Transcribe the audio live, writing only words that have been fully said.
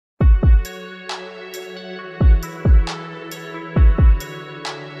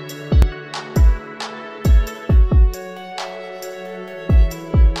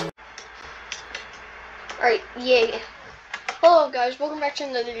Yay. Hello guys, welcome back to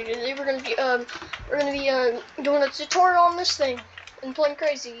another video. Today we're gonna be doing a tutorial on this thing and playing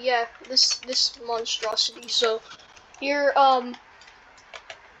crazy. Yeah, this monstrosity. So here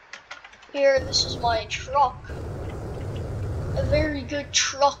this is my truck. A very good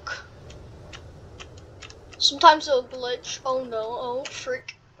truck. Sometimes it'll glitch. Oh no, oh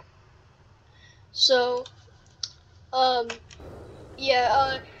frick. So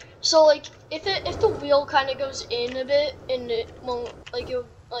yeah, so like if the wheel kind of goes in a bit and it won't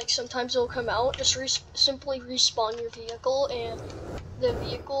sometimes it'll come out, just simply respawn your vehicle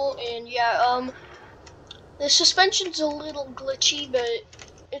and yeah, the suspension's a little glitchy, but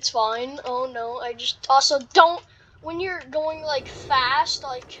it's fine. Oh no, I just also don't, when you're going like fast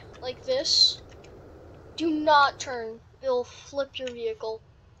like this, do not turn. It'll flip your vehicle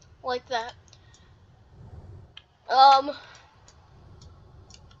like that.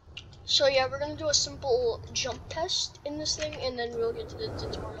 So yeah, we're gonna do a simple jump test in this thing, and then we'll get to the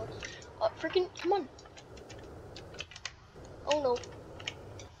tutorial. Freaking, come on. Oh no.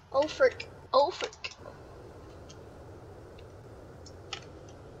 Oh frick. Oh frick.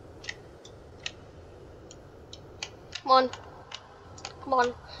 Come on. Come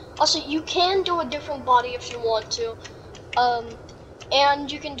on. Also, you can do a different body if you want to. And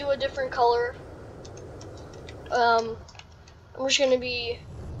you can do a different color. I'm just gonna be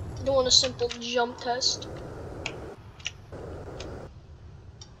doing a simple jump test.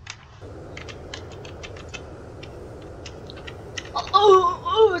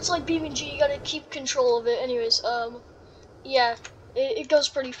 Oh, it's like BeamNG, you gotta keep control of it. Anyways, yeah, it goes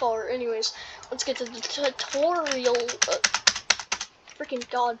pretty far. Anyways, let's get to the tutorial. Freaking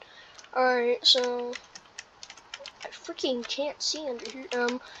god. Alright, so I freaking can't see under here.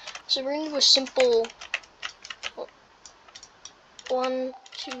 So we're gonna do a simple 1,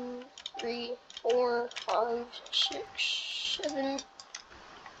 2, 3, 4, 5, 6, 7.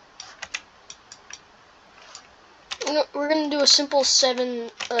 We're gonna do a simple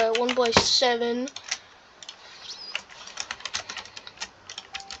 1 by 7.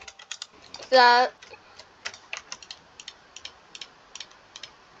 That.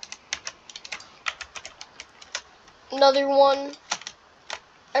 Another one.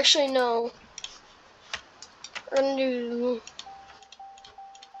 Actually, no. We're gonna do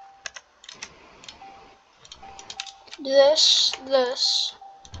this.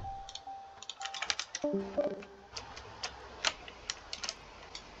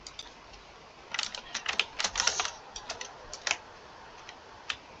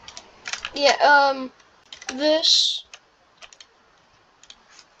 Yeah, this.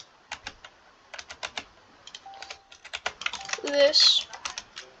 This.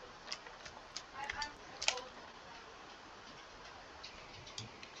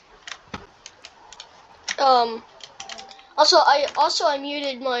 Also I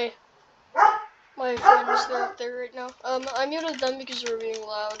muted my friends. They're up there right now. I muted them because they're being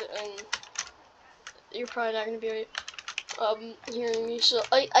loud, and you're probably not gonna be hearing me. So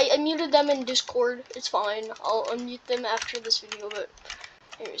I muted them in Discord. It's fine. I'll unmute them after this video. But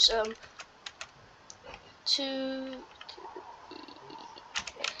anyways, 2,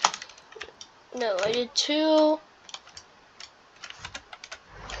 3. No, I did 2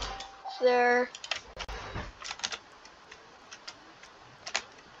 there.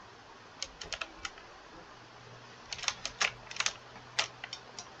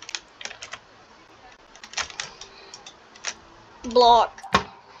 Block.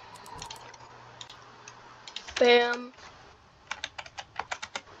 Bam.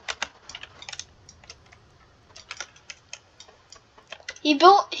 He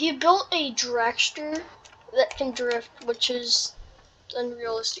built a dragster that can drift, which is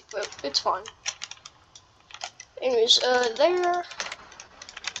unrealistic, but it's fine. Anyways, there.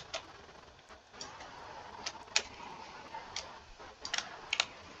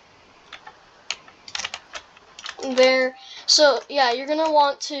 There. So yeah, you're gonna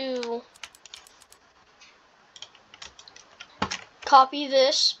want to copy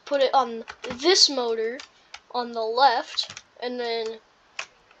this, put it on this motor on the left, and then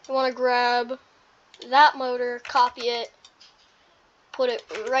you want to grab that motor, copy it, put it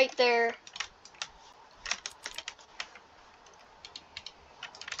right there.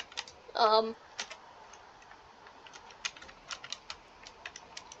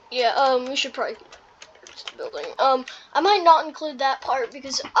 Yeah, we should probably building. I might not include that part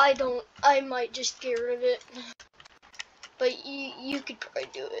because I might just get rid of it. But you could probably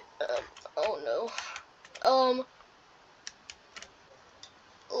do it. Oh no.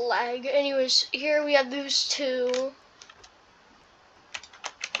 Lag. Anyways, here we have those 2.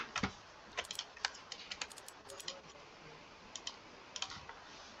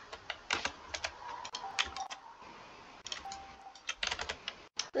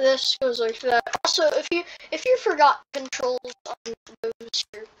 this goes like that. Also, if you forgot controls on those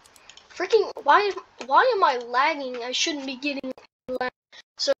here, freaking why am I lagging? I shouldn't be getting lag.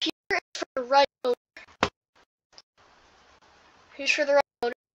 So here is for the right motor. Here's for the right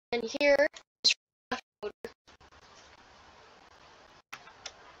motor, and here is for the left motor.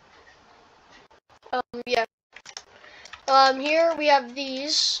 Yeah. Here we have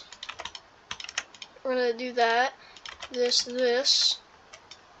these. We're gonna do that. This.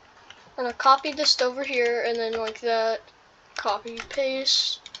 I'm gonna copy this over here, and then like that. Copy,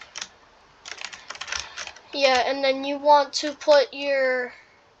 paste. Yeah, and then you want to put your,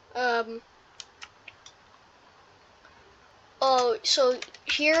 oh, so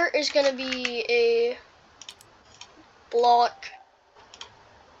here is gonna be a block,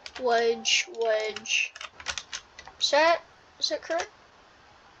 wedge. Is that correct?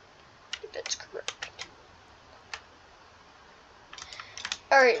 I think that's correct.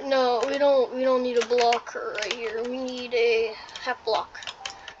 Alright, no, we don't need a blocker right here. We need a half block.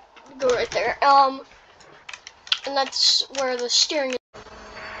 Go right there. And that's where the steering is.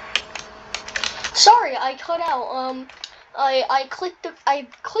 Sorry, I cut out. I clicked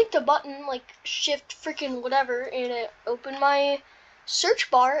the button like shift freaking whatever, and it opened my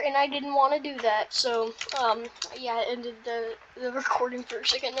search bar, and I didn't want to do that. So yeah, I ended the recording for a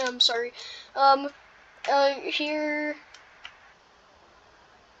second. I'm sorry. Here.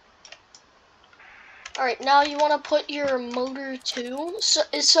 Alright, now you want to put your motor too.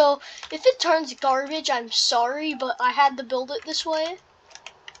 So if it turns garbage, I'm sorry, but I had to build it this way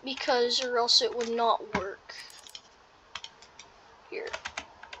because or else it would not work. Here.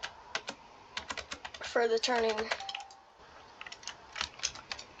 For the turning.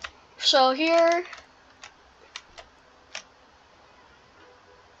 So here.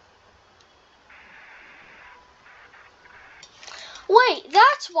 Wait,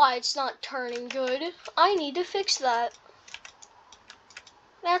 that's why it's not turning good. I need to fix that.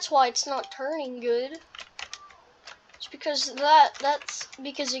 That's why it's not turning good. It's because that's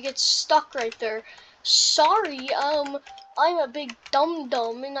because it gets stuck right there. Sorry, I'm a big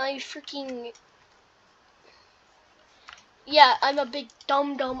dum-dum and I freaking yeah, I'm a big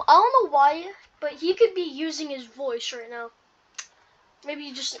dum-dum. I don't know why, but he could be using his voice right now.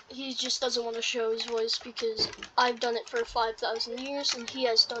 Maybe he just doesn't want to show his voice because I've done it for 5,000 years and he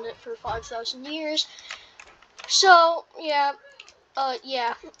has done it for 5,000 years. So, yeah.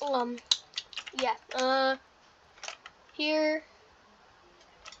 Yeah. Here,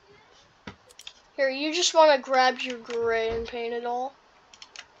 you just want to grab your gray and paint it all.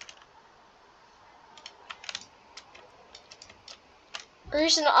 The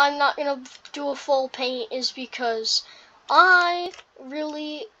reason I'm not gonna do a full paint is because I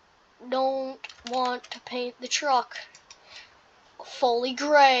really don't want to paint the truck fully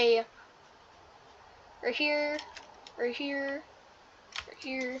gray. Right here, right here, right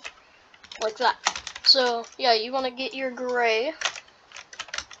here, like that. So yeah, you want to get your gray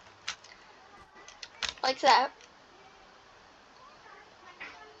like that.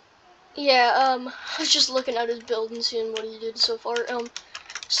 Yeah, I was just looking at his build and seeing what he did so far.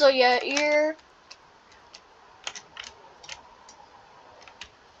 So yeah, here.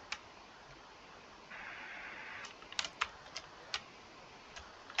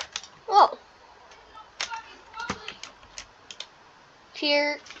 Oh.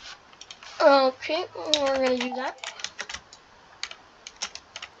 Here. Okay, we're gonna do that.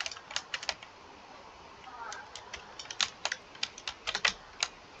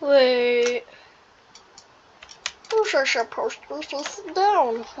 Wait. Who's supposed to push this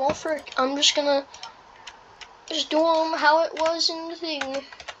down? Well, frick, I'm just gonna just do them how it was in the thing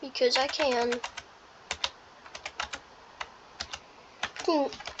because I can.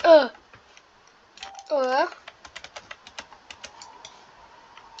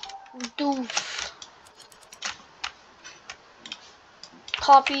 Doof.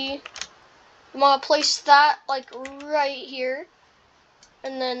 Copy. You want to place that like right here,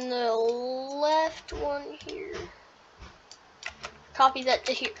 and then the left one here. Copy that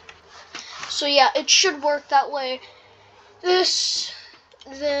to here. So yeah, it should work that way. This,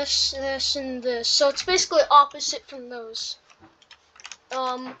 and this. So it's basically opposite from those.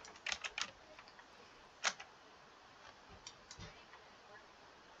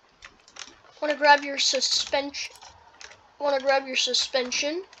 Want to grab your suspension.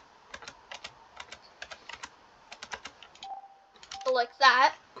 Go like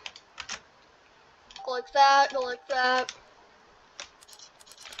that. Go like that. Go like that.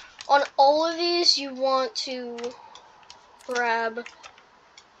 On all of these, you want to grab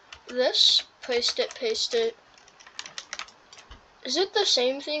this, paste it, Is it the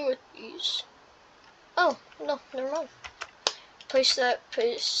same thing with these? Oh, no, never mind. Place that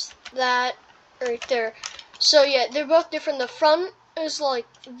right there. So yeah, they're both different. The front is like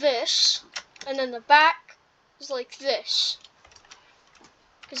this, and then the back is like this.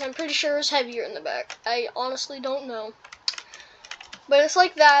 Because I'm pretty sure it's heavier in the back. I honestly don't know. But it's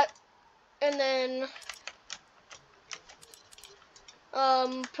like that, and then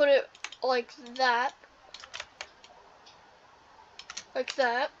put it like that,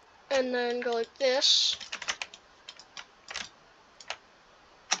 and then go like this.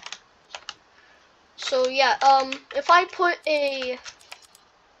 So yeah, if I put a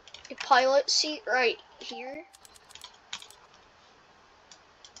pilot seat right here.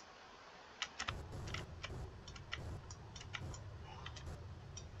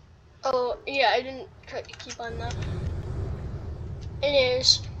 Oh yeah, I didn't keep on that. It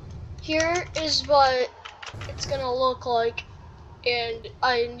is. Here is what it's gonna look like, and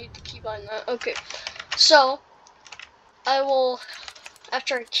I need to keybind that. Okay, so I will,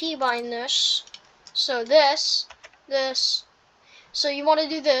 after I keybind this, so this, so you want to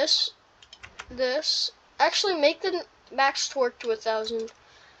do this, actually make the max torque to 1,000,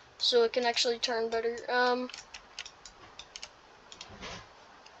 so it can actually turn better.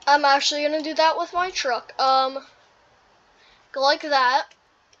 I'm actually gonna do that with my truck. Go like that,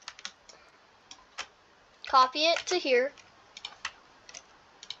 copy it to here,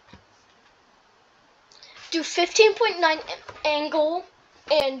 do 15.9 angle,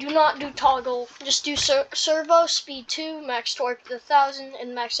 and do not do toggle. Just do servo, speed 2, max torque 1,000,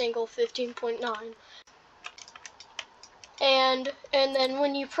 and max angle 15.9. And then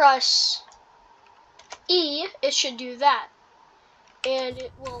when you press E, it should do that, and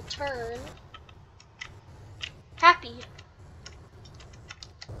it will turn happy.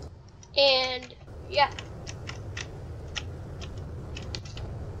 And yeah.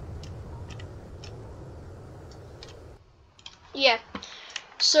 Yeah.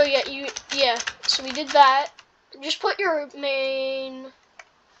 So yeah, so we did that. Just put your main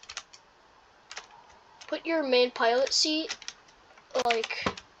pilot seat like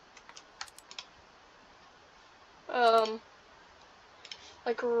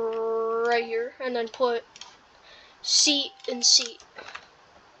right here, and then put seat and seat.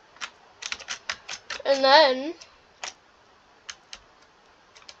 And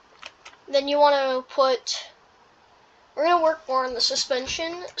then you want to put, we're going to work more on the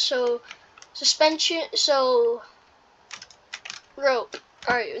suspension, so rope.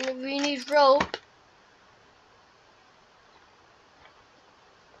 Alright, we need rope.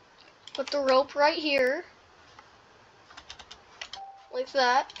 Put the rope right here, like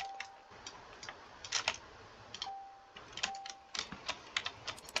that.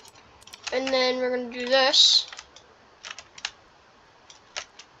 And then we're going to do this.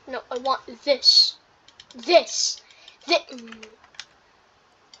 No, I want this.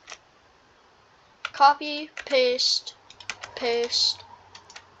 Copy, paste. Is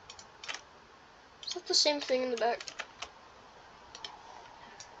that the same thing in the back?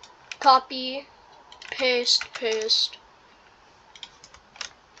 Copy, paste.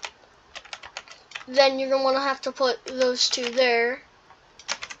 Then you're going to have to put those two there.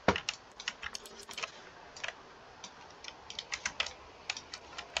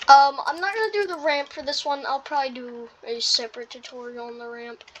 I'm not going to do the ramp for this one. I'll probably do a separate tutorial on the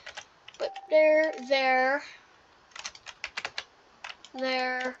ramp. But there,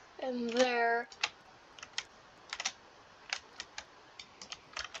 and there.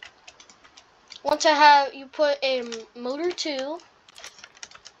 Once you put a motor 2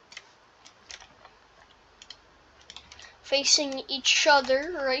 facing each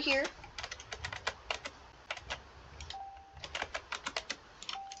other right here.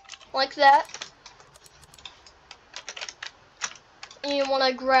 Like that. And you want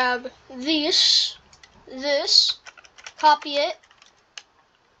to grab this, copy it,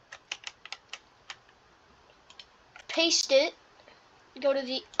 paste it, go to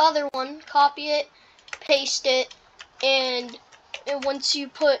the other one, copy it, paste it, and once you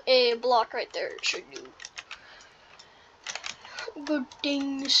put a block right there, it should do good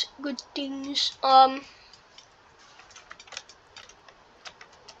things.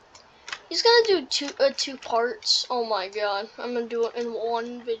 He's gonna do two parts. Oh my god, I'm gonna do it in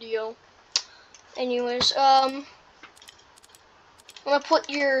one video. Anyways, I'm gonna put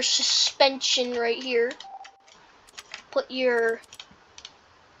your suspension right here. Put your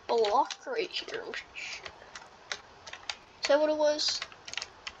block right here. Is that what it was?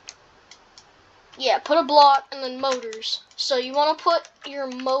 Yeah, put a block and then motors. So you want to put your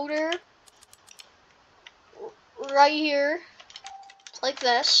motor right here. like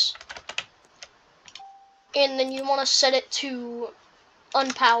this. And then you want to set it to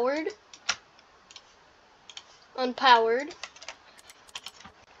unpowered. Unpowered.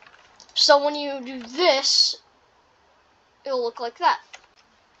 So when you do this, it'll look like that.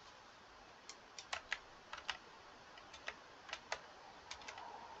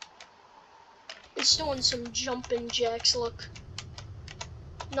 It's doing some jumping jacks, look.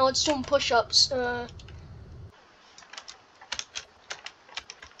 No, it's doing push-ups. And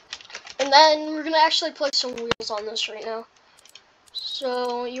then we're gonna actually place some wheels on this right now.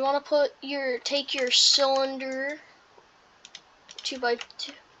 So you want to take your cylinder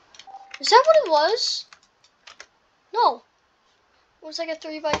 2x2. Is that what it was? No, it was like a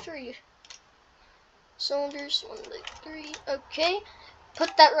 3x3. Cylinders 1x3. Okay,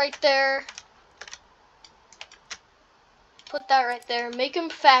 put that right there. Put that right there. Make them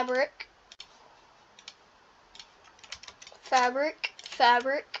fabric. Fabric.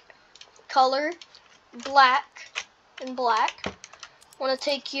 Fabric. Color. Black. And black. Want to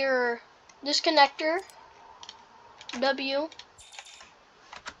take this connector. W.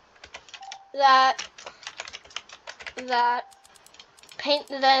 That. Paint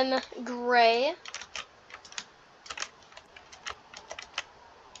them gray.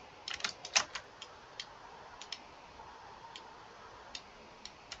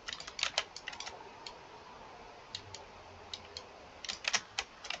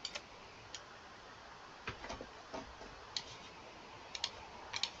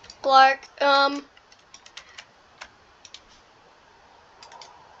 Black,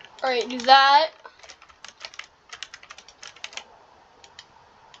 alright, do that.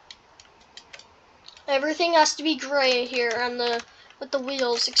 Everything has to be gray here on with the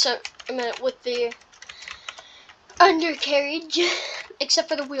wheels, except, with the undercarriage, except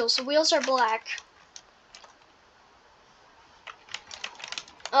for the wheels. The wheels are black.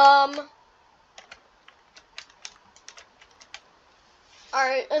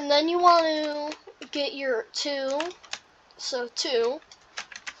 Alright, and then you want to get your 2. So 2.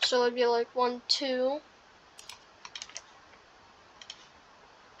 So it'd be like 1, 2.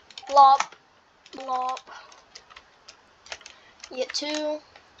 Blop. Blop. You get 2.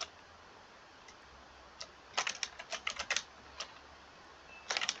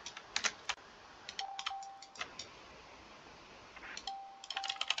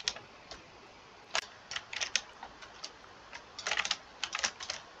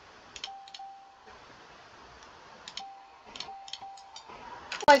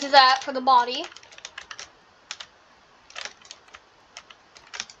 Like that for the body.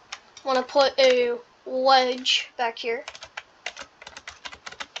 Want to put a wedge back here.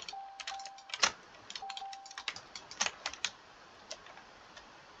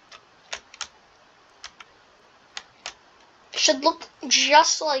 It should look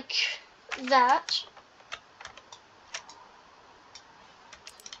just like that.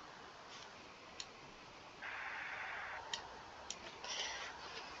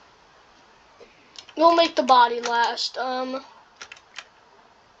 We'll make the body last.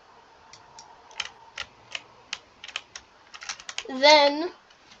 Then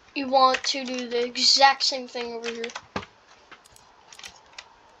you want to do the exact same thing over here.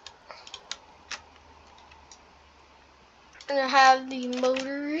 And have the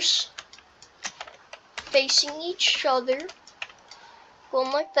motors facing each other.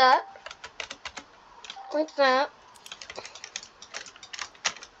 Going like that. Like that.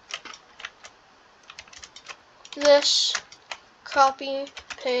 This, copy,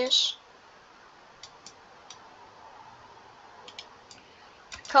 paste.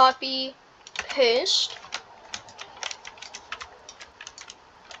 Copy, paste.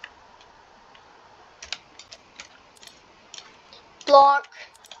 Block,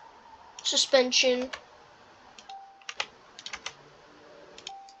 suspension.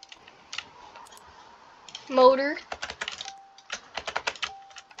 Motor.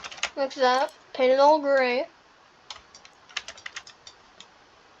 Like that. Paint it all gray.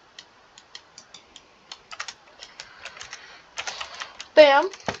 Bam.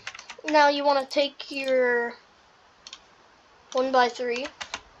 Now you want to take your 1x3,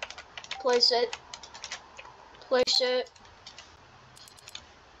 place it,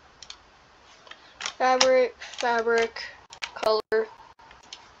 fabric, fabric, color,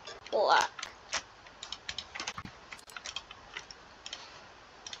 black.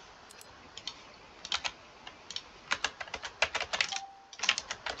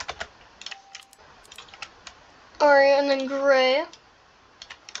 Alright, and then gray.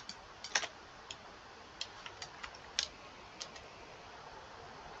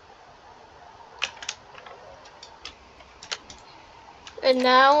 And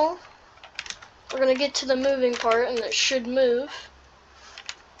now we're gonna get to the moving part, and it should move.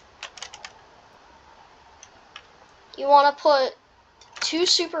 You want to put 2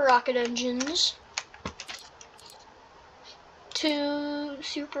 super rocket engines. 2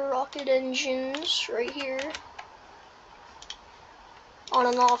 super rocket engines right here. On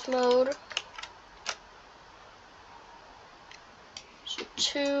and off mode. So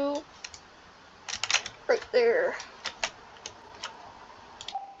 2 right there.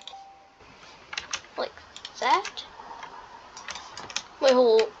 Like that. Wait,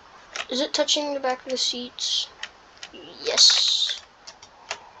 hold. Is it touching the back of the seats? Yes.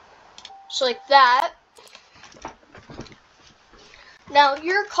 So like that. Now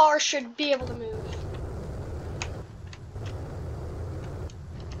your car should be able to move.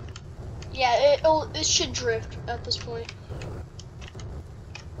 Yeah, it should drift at this point.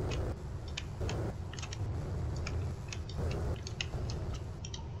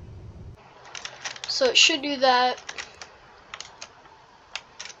 So it should do that.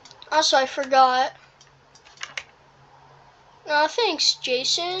 Also, I forgot. Thanks,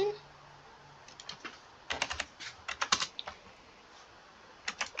 Jason.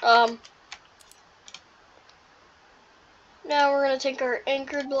 Now we're gonna take our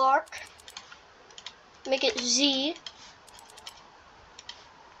anchored block, make it Z,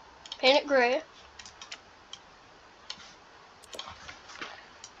 paint it gray.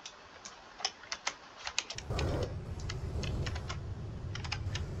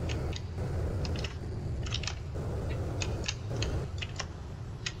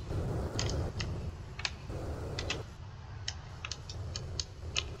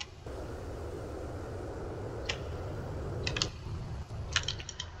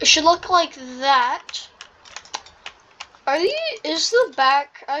 It should look like that. Is the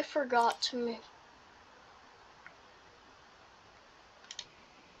back, I forgot to make.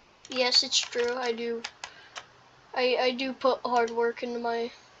 Yes, it's true, I do. I do put hard work into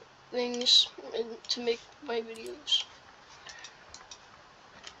my things to make my videos.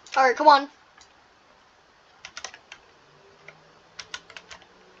 Alright, come on.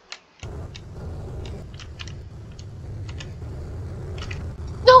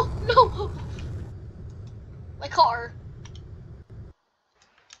 No! My car.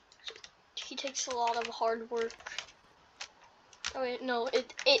 He takes a lot of hard work. Oh wait, no,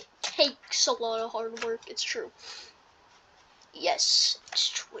 it takes a lot of hard work, it's true. Yes, it's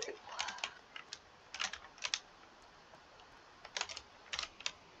true.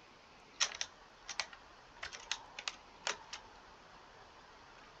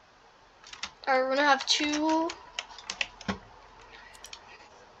 Alright, we're gonna have 2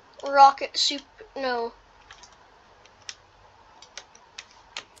 rocket soup. No.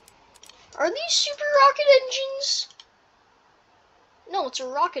 Are these super rocket engines? No, it's a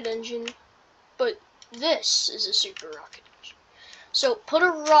rocket engine. But this is a super rocket engine. So put a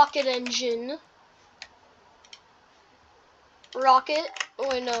rocket engine. Rocket. Oh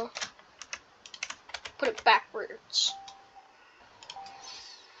wait, no. Put it backwards.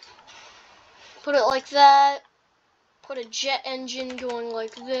 Put it like that. Put a jet engine going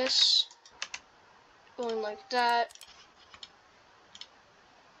like this. Going like that.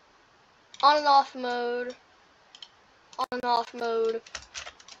 On and off mode. On and off mode.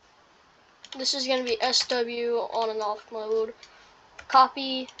 This is gonna be SW on and off mode.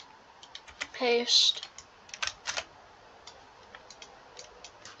 Copy. Paste.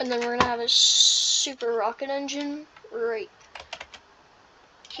 And then we're gonna have a super rocket engine right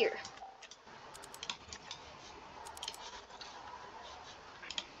here.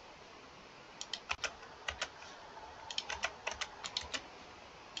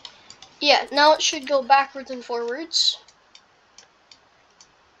 Yeah, now it should go backwards and forwards.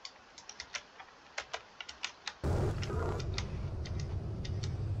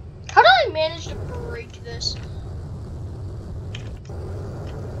 How did I manage to break this?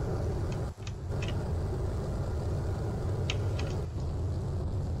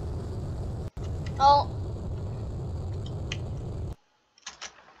 Oh.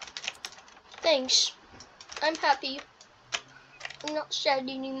 Thanks. I'm happy. I'm not sad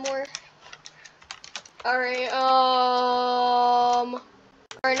anymore. Alright, alright,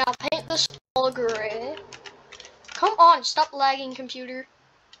 now paint this all gray. Come on, stop lagging, computer.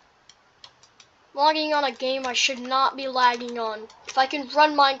 I'm logging on a game I should not be lagging on. If I can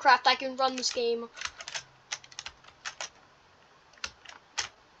run Minecraft, I can run this game.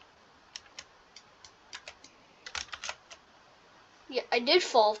 Yeah, I did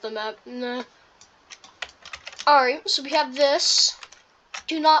fall off the map. Nah. Alright, so we have this.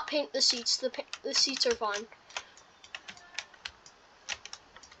 Do not paint the seats. The seats are fine.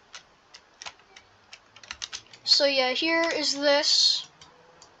 So yeah, here is this.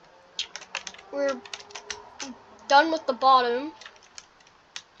 We're done with the bottom.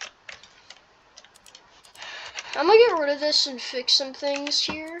 I'm gonna get rid of this and fix some things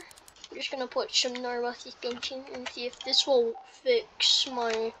here. I'm just gonna put some normal suspension and see if this will fix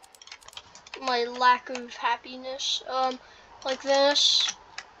my lack of happiness. Like this,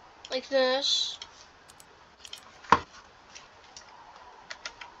 like this.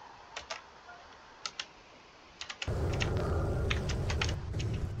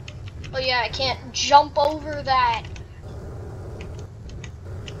 Oh yeah, I can't jump over that.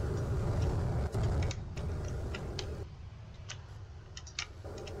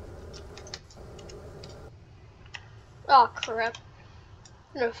 Oh crap.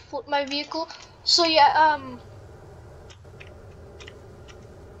 I'm gonna flip my vehicle. So yeah,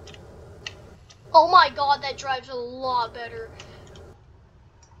 oh my god, that drives a lot better.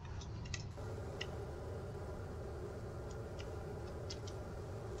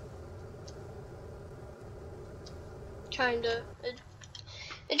 Kinda.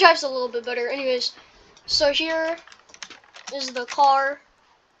 It drives a little bit better. Anyways, so here is the car.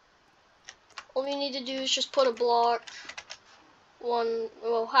 All you need to do is just put a block.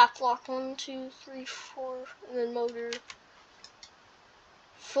 Half block, 1, 2, 3, 4, and then motor.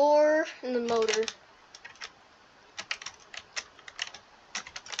 4, and then motor.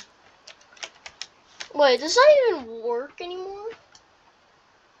 Wait, does that even work anymore?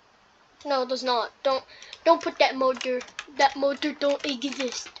 No, it does not. Don't put that motor. That motor don't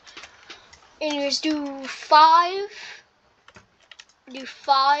exist. Anyways, do 5. Do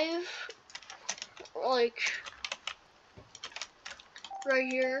 5. Like right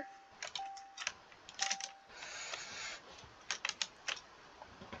here.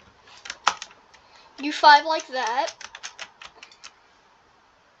 Do 5 like that.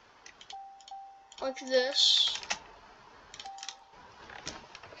 Like this.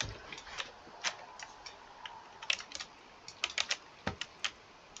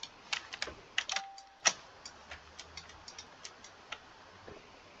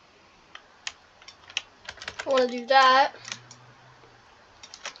 I want to do that.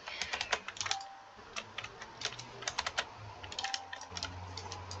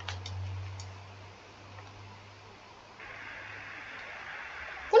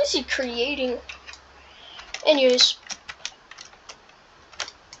 What is he creating? Anyways,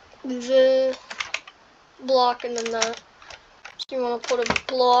 the block and then that. So you want to put a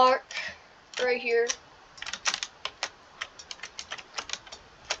block right here.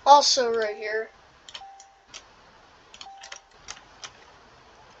 Also right here.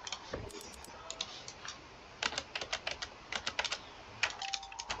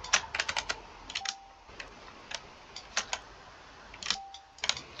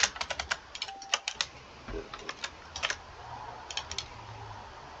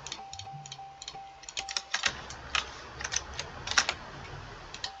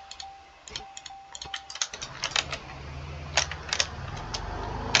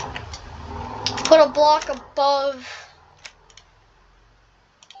 Put a block above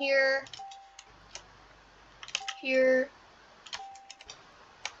here, here,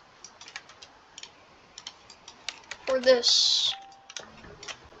 for this.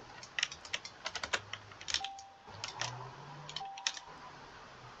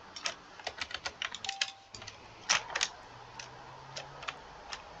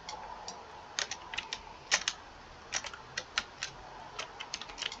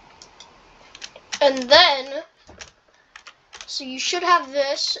 And then, so you should have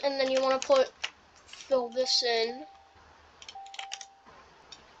this, and then you want to fill this in.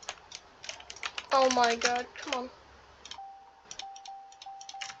 Oh my god, come on.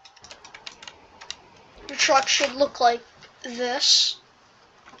 Your truck should look like this.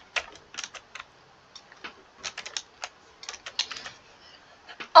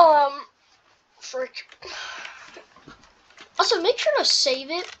 Frick. Also, make sure to save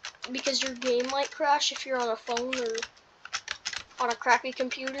it, because your game might crash if you're on a phone or on a crappy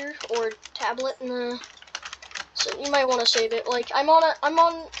computer or tablet. So you might want to save it. Like I'm on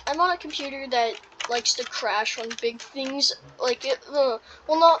a computer that likes to crash on big things. Like well,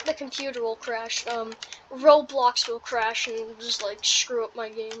 not the computer will crash. Roblox will crash and just like screw up my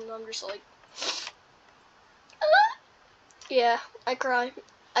game. And I'm just like, yeah, I cry.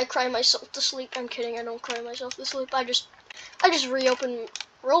 I cry myself to sleep. I'm kidding. I don't cry myself to sleep. I just reopen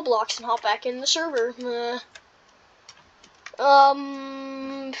Roblox and hop back in the server.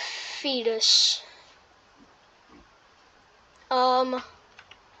 Fetus. Alright.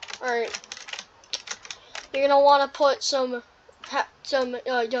 You're gonna want to put some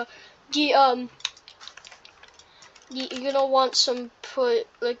You're gonna want some, put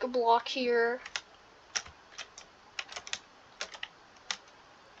like a block here.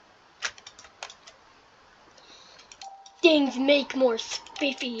 Things make more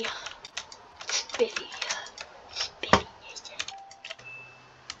spiffy. Spiffy. Spiffy.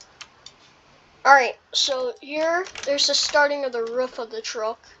 Alright, so here, there's the starting of the roof of the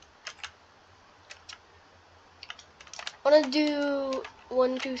truck. I'm gonna do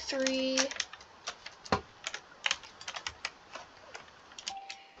 1, 2, 3.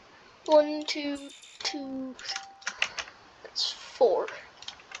 1, 2, 2. That's 4.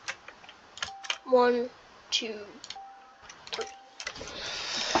 1, 2, 3.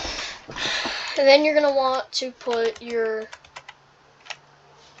 And then you're gonna want to put your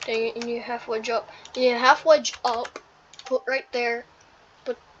thing in your half wedge up. You need a half wedge up. Put right there.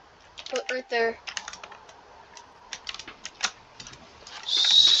 Put right there.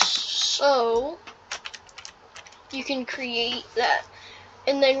 So you can create that.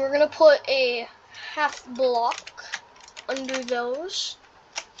 And then we're gonna put a half block under those.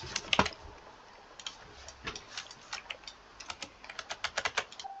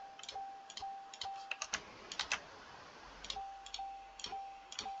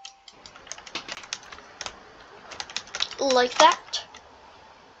 Like that.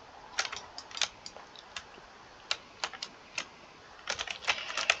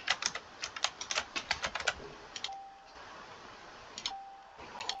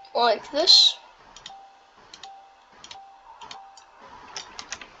 Like this.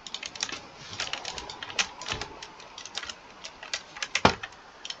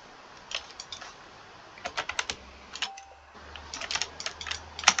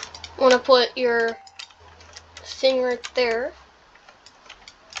 Want to put your thing right there.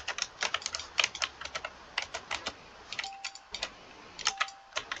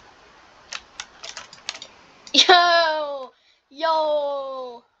 Yo!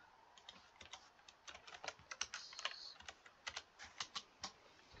 Yo!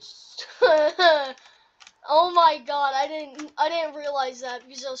 Oh my god, I didn't realize that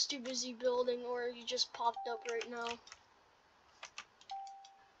because I was too busy building, or you just popped up right now.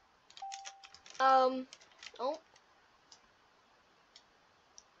 Oh.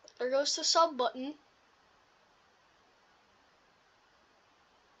 There goes the sub button.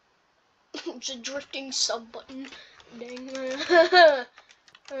 It's a drifting sub button. Dang.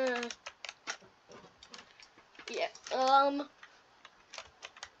 Yeah.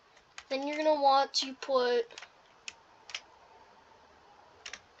 Then you're gonna want to put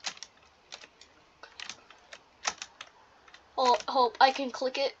hope I can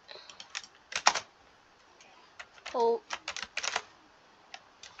click it. Hope.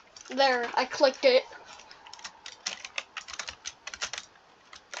 There, I clicked it.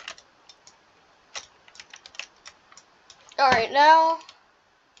 Alright, now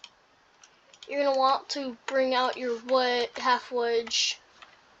you're gonna want to bring out your half wedge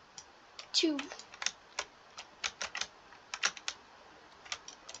to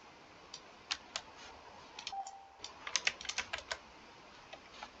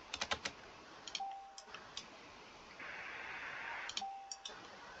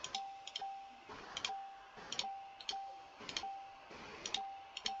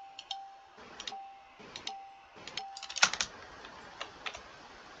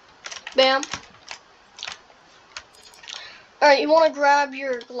bam. Alright, you want to grab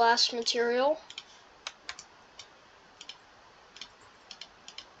your glass material.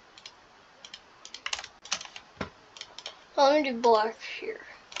 Oh, let me do black here.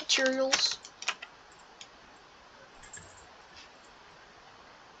 Materials.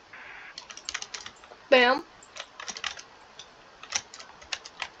 Bam.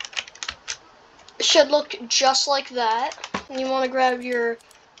 It should look just like that. And you want to grab your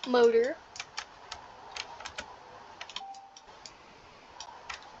motor.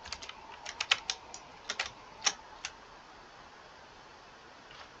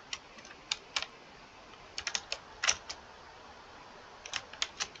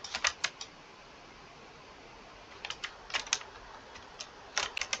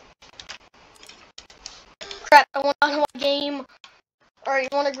 Crap, I went out of my game. Alright,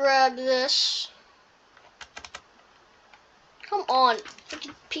 you want to grab this. Come on,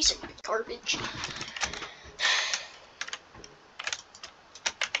 freaking piece of garbage.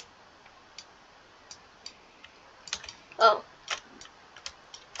 Oh.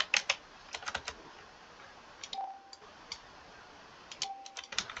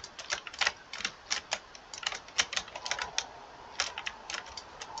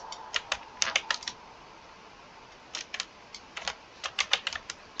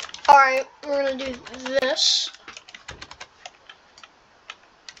 Alright, we're gonna do this.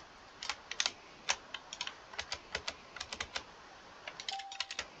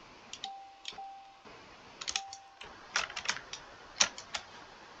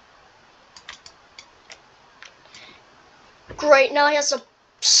 Great, now he has a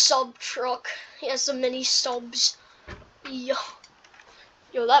sub truck. He has the mini subs. Yo,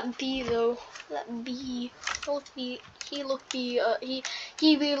 that bee though. That bee. He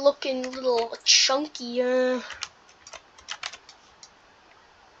be looking a little chunky.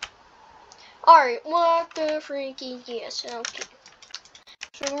 Alright, what the freaking yes, okay.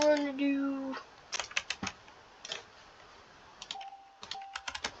 So we're gonna do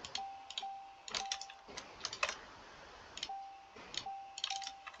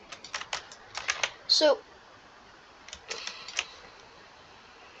so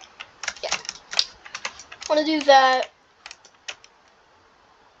yeah. Wanna do that.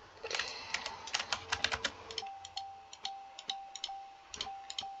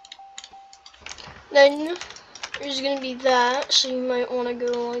 Then there's gonna be that, so you might want to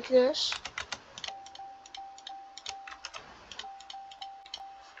go like this.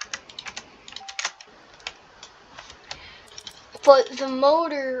 But the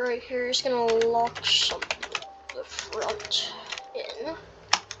motor right here is gonna lock the front in.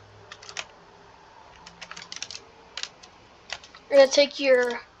 You're gonna take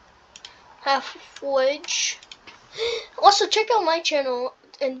your half wedge. Also, check out my channel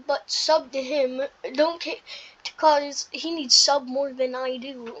but sub to him. Don't care, cause he needs sub more than I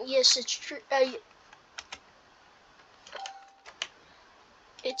do. Yes, it's true.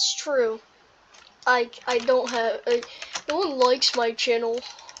 It's true. I don't have. No one likes my channel.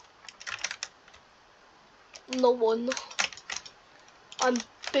 No one. I'm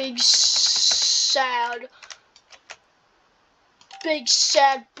big sad. Big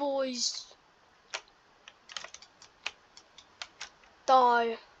sad boys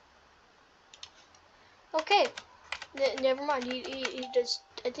die. Okay. Never mind. He does.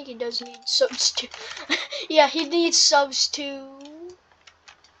 I think he does need subs too. Yeah, he needs subs too.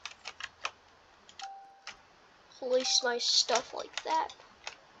 Place my stuff like that.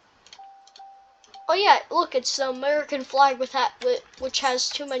 Oh yeah, look, it's the American flag which has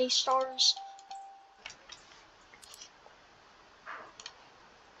too many stars.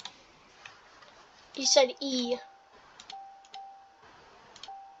 He said E.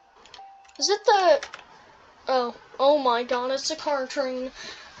 Is it the... Oh my god, it's a car train.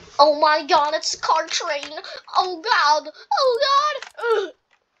 Oh my god, it's a car train. Oh god, oh god. Ugh.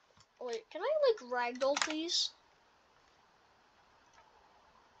 Wait, can I like ragdoll please?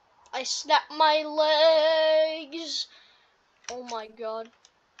 I snapped my legs. Oh my god.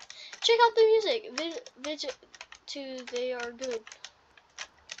 Check out the music. Visit 2, they are good.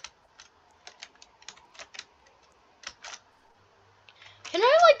 Can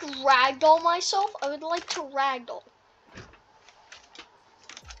I like ragdoll myself? I would like to ragdoll.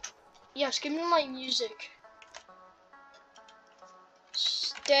 Yes, give me my music.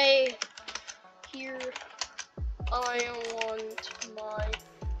 Stay here. I want my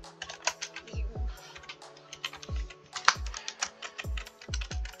view.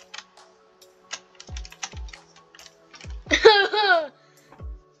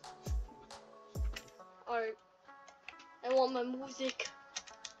 Alright. I want my music.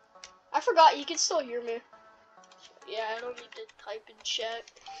 I forgot you can still hear me. Yeah, I don't need to type in chat.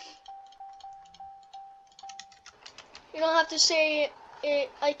 You don't have to say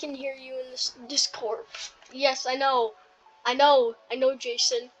it. I can hear you in this Discord. Yes, I know. I know,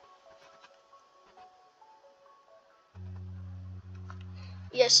 Jason.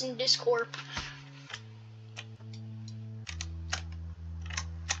 Yes, in Discord.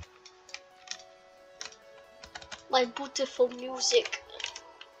 My beautiful music.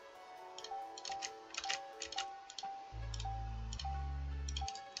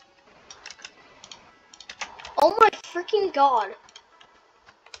 Oh my freaking god.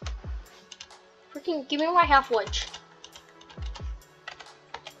 Freaking give me my half wedge.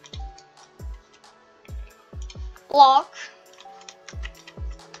 Block.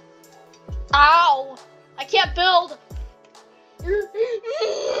 Ow! I can't build.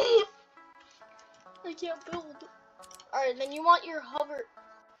 I can't build. Alright, then you want your hover.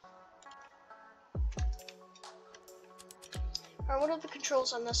 Alright, what are the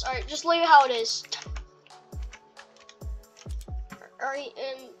controls on this? Alright, just leave it how it is. Alright,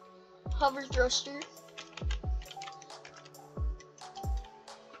 and hover thruster.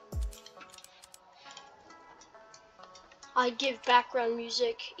 I give background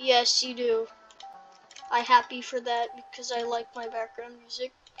music. Yes, you do. I'm happy for that because I like my background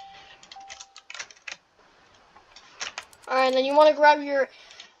music. Alright, then you want to grab your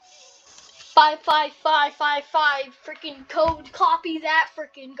 55555 freaking code, copy that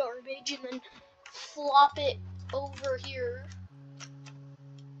freaking garbage, and then flop it over here.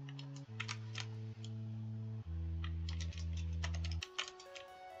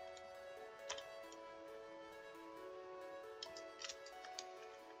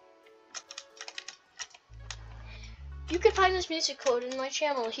 You can find this music code in my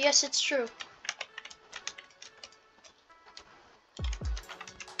channel. Yes, it's true.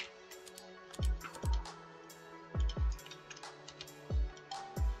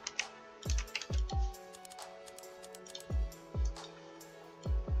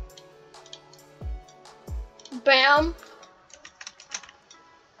 Bam.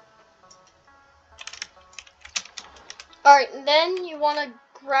 Alright, then you want to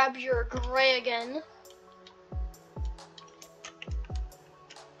grab your gray again.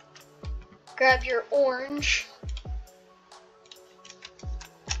 Grab your orange.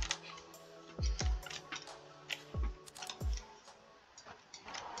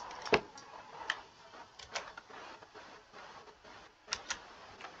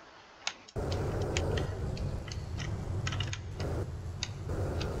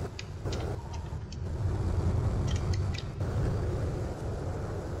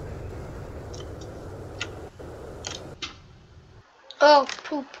 Oh,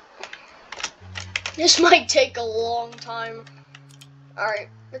 poop. This might take a long time. Alright,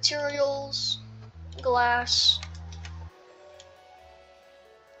 materials, glass.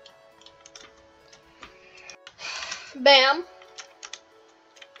 Bam.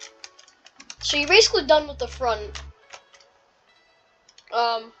 So you're basically done with the front.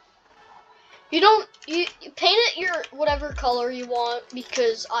 You paint it your whatever color you want,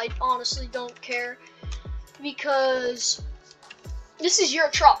 because I honestly don't care, because this is your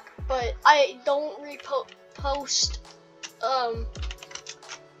truck, but I don't repost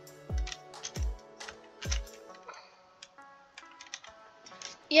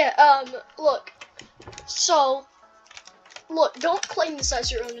look, don't claim this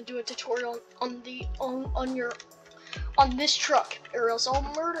as your own and do a tutorial on this truck, or else I'll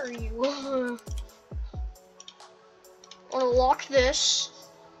murder you. Want to lock this.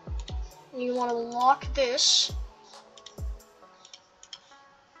 You want to lock this.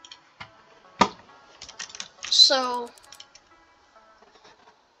 So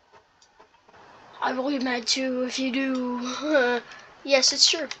I will be mad too if you do. Yes, it's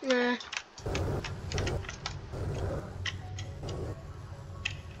true.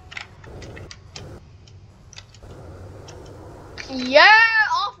 Yeah,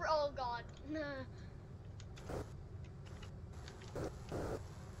 offer. Oh God.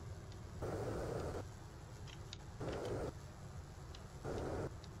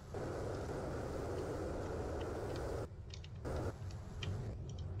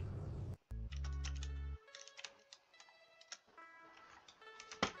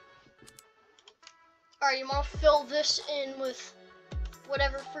 Alright, you want to fill this in with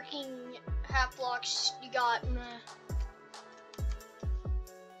whatever freaking half blocks you got.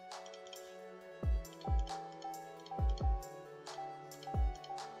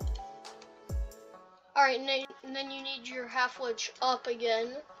 Alright, and then you need your half wedge up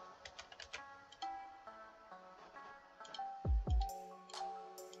again.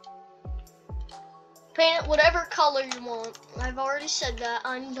 Paint it whatever color you want. I've already said that.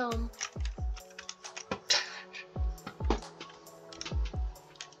 I'm dumb.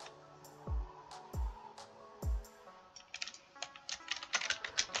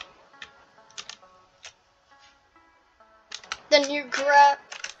 Then you're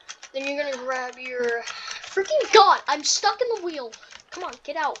gonna grab your freaking God. I'm stuck in the wheel. Come on,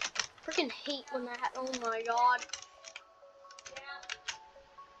 get out. Freaking hate when that happens. Oh my God.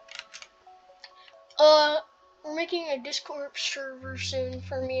 We're making a Discord server soon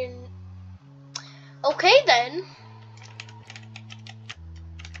for me and. Okay then.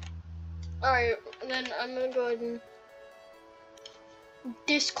 Alright, then I'm gonna go ahead and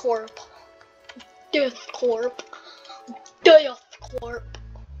Discord.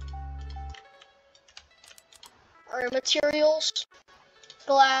 Alright, materials,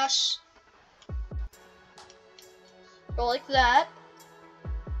 glass, go like that.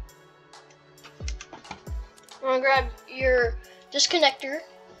 I'm gonna grab your disconnector.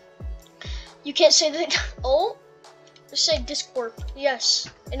 You can't say that. Oh, just say Discord. Yes,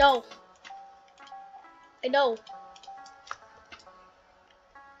 I know. I know.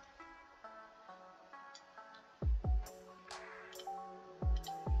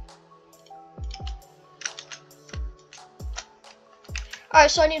 Alright,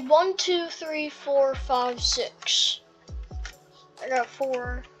 so I need 1, 2, 3, 4, 5, 6. I got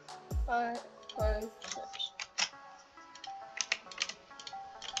 4, 5, 6.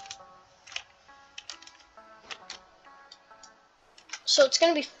 So it's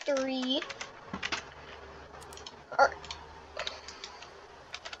gonna be 3. Alright.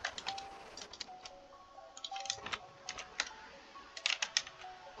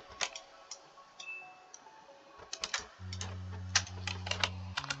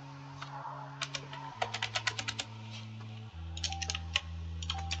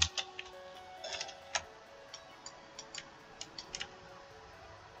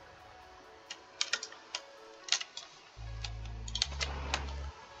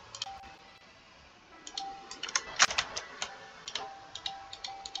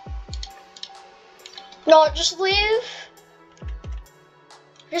 No, just leave.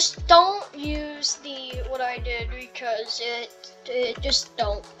 Just don't use what I did because it just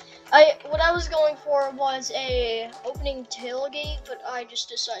don't. What I was going for was a opening tailgate, but I just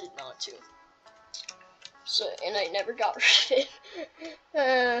decided not to. So, and I never got rid of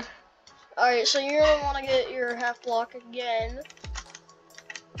it. Alright, so you're gonna want to get your half block again.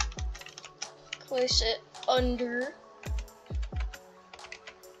 Place it under.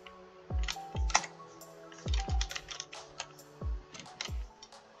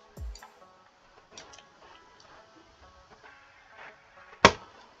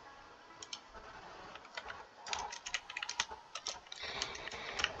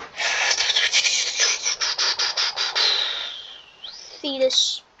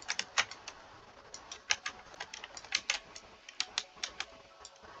 Fetus.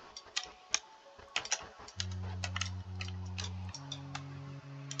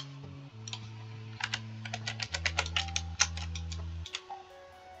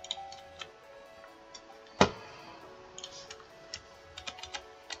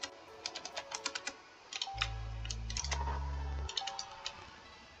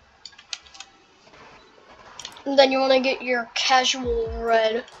 And then you want to get your casual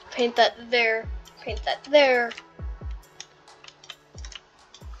red, paint that there, paint that there.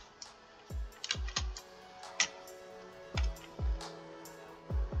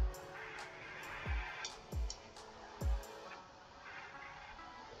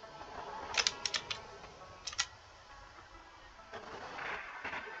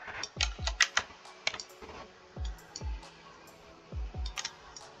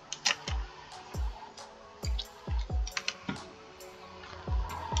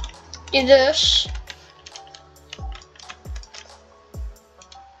 Do this.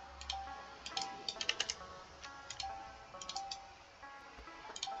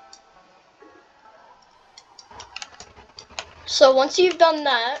 So once you've done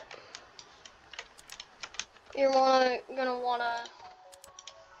that, you're gonna wanna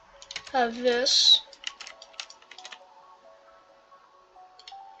have this.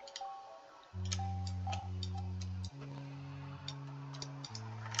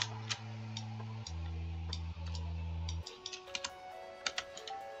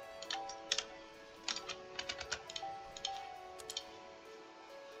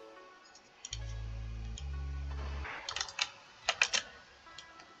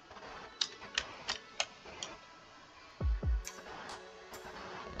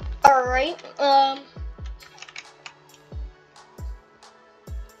 Alright,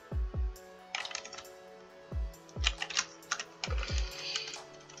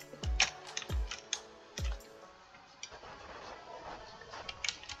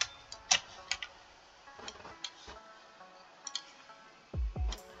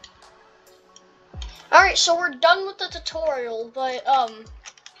 Alright, so we're done with the tutorial, but,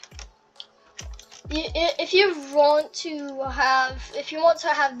 if you want to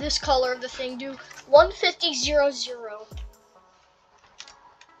have this color of the thing, do 150.00.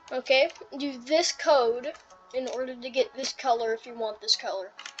 Okay, do this code in order to get this color if you want this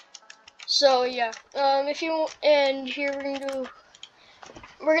color. So yeah, and here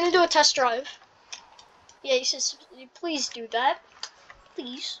we're gonna do a test drive. Yeah, he says please do that,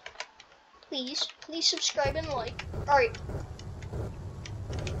 please subscribe and like. All right.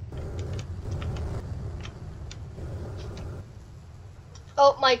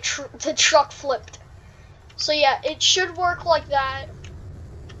 Oh, the truck flipped. So yeah, it should work like that.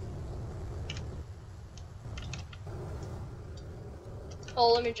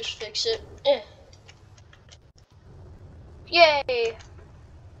 Oh, let me just fix it. Yay!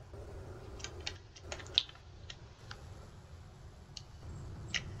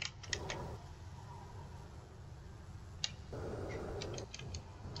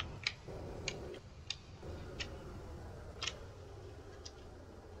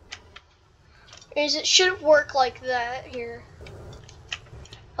 It should work like that here.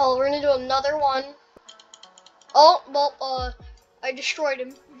 Oh, we're gonna do another one. Oh, well, I destroyed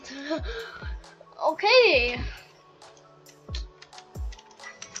him. Okay.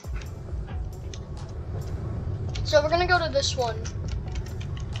 So we're gonna go to this one.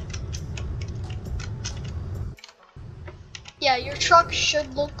 Yeah, your truck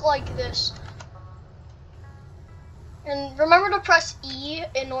should look like this. And remember to press E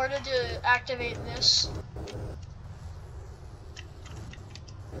in order to activate this.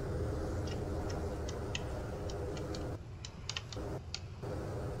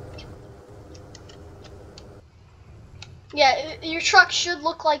 Yeah, your truck should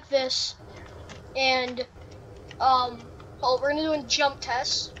look like this. And, we're gonna do a jump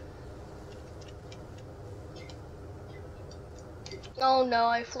test. Oh no,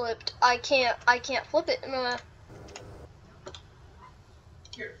 I flipped. I can't flip it.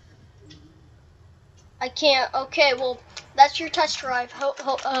 I can't. Okay, well, that's your test drive. Have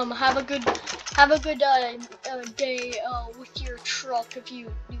a good day with your truck if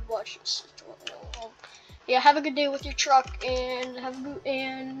you watch this. Yeah, have a good day with your truck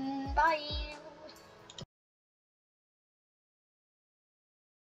and bye.